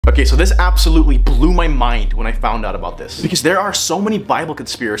Okay, so this absolutely blew my mind when I found out about this, because there are so many Bible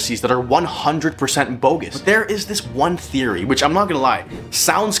conspiracies that are 100% bogus. But there is this one theory, which I'm not gonna lie,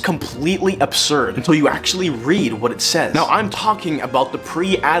 sounds completely absurd until you actually read what it says. Now, I'm talking about the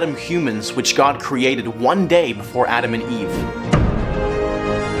pre-Adam humans which God created one day before Adam and Eve.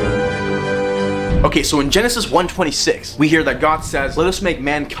 Okay, so in Genesis 1:26, we hear that God says, "Let us make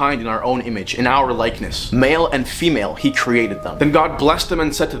mankind in our own image, in our likeness. Male and female, he created them. Then God blessed them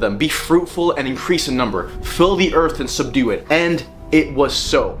and said to them, 'Be fruitful and increase in number, fill the earth and subdue it.' And it was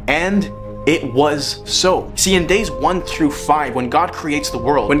so." And it was so. See, in days 1 through 5, when God creates the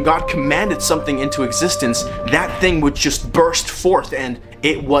world, when God commanded something into existence, that thing would just burst forth, and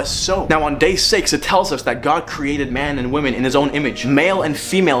it was so. Now on day 6, it tells us that God created man and women in his own image. Male and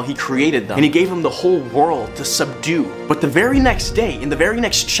female, he created them, and he gave them the whole world to subdue. But the very next day, in the very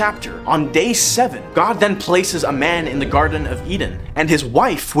next chapter, on day 7, God then places a man in the Garden of Eden, and his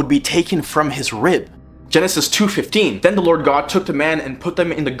wife would be taken from his rib. Genesis 2:15, "Then the Lord God took the man and put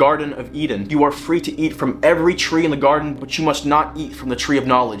them in the Garden of Eden. You are free to eat from every tree in the garden, but you must not eat from the tree of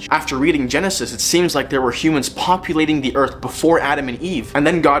knowledge." After reading Genesis, it seems like there were humans populating the earth before Adam and Eve, and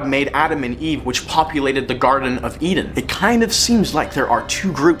then God made Adam and Eve, which populated the Garden of Eden. It kind of seems like there are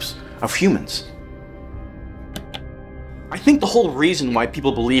two groups of humans. I think the whole reason why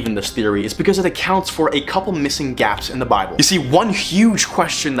people believe in this theory is because it accounts for a couple missing gaps in the Bible. You see, one huge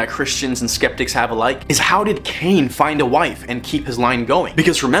question that Christians and skeptics have alike is, how did Cain find a wife and keep his line going?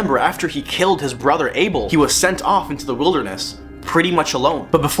 Because remember, after he killed his brother Abel, he was sent off into the wilderness pretty much alone.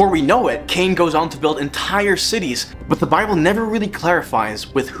 But before we know it, Cain goes on to build entire cities, but the Bible never really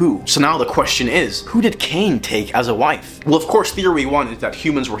clarifies with who. So now the question is, who did Cain take as a wife? Well, of course, theory 1 is that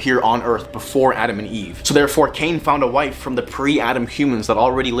humans were here on Earth before Adam and Eve. So therefore, Cain found a wife from the pre-Adam humans that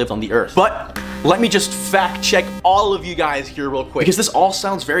already lived on the Earth. But let me just fact check all of you guys here real quick, because this all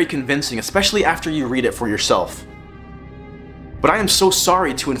sounds very convincing, especially after you read it for yourself. But I am so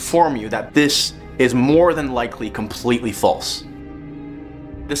sorry to inform you that this is more than likely completely false.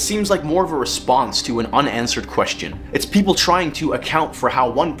 This seems like more of a response to an unanswered question. It's people trying to account for how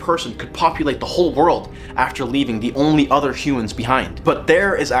one person could populate the whole world after leaving the only other humans behind. But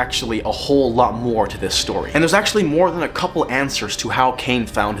there is actually a whole lot more to this story. And there's actually more than a couple answers to how Cain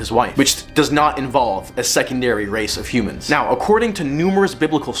found his wife, which does not involve a secondary race of humans. Now, according to numerous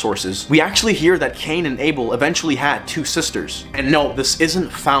biblical sources, we actually hear that Cain and Abel eventually had 2 sisters. And no, this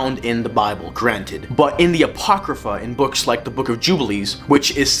isn't found in the Bible, granted, but in the Apocrypha in books like the Book of Jubilees,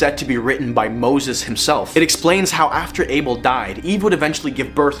 which is said to be written by Moses himself. It explains how after Abel died, Eve would eventually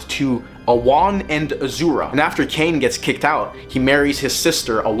give birth to Awan and Azura, and after Cain gets kicked out, he marries his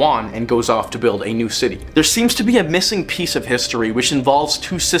sister Awan and goes off to build a new city. There seems to be a missing piece of history which involves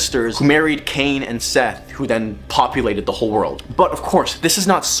 2 sisters who married Cain and Seth, who then populated the whole world. But of course, this is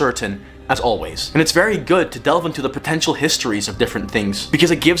not certain, as always. And it's very good to delve into the potential histories of different things,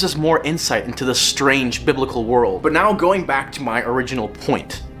 because it gives us more insight into the strange biblical world. But now going back to my original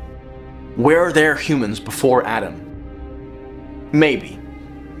point. Were there humans before Adam? Maybe.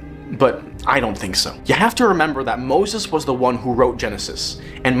 But I don't think so. You have to remember that Moses was the one who wrote Genesis,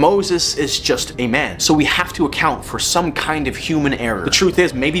 and Moses is just a man, so we have to account for some kind of human error. The truth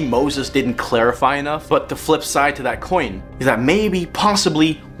is, maybe Moses didn't clarify enough, but the flip side to that coin is that maybe,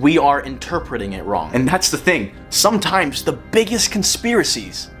 possibly, we are interpreting it wrong. And that's the thing. Sometimes the biggest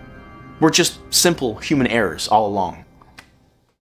conspiracies were just simple human errors all along.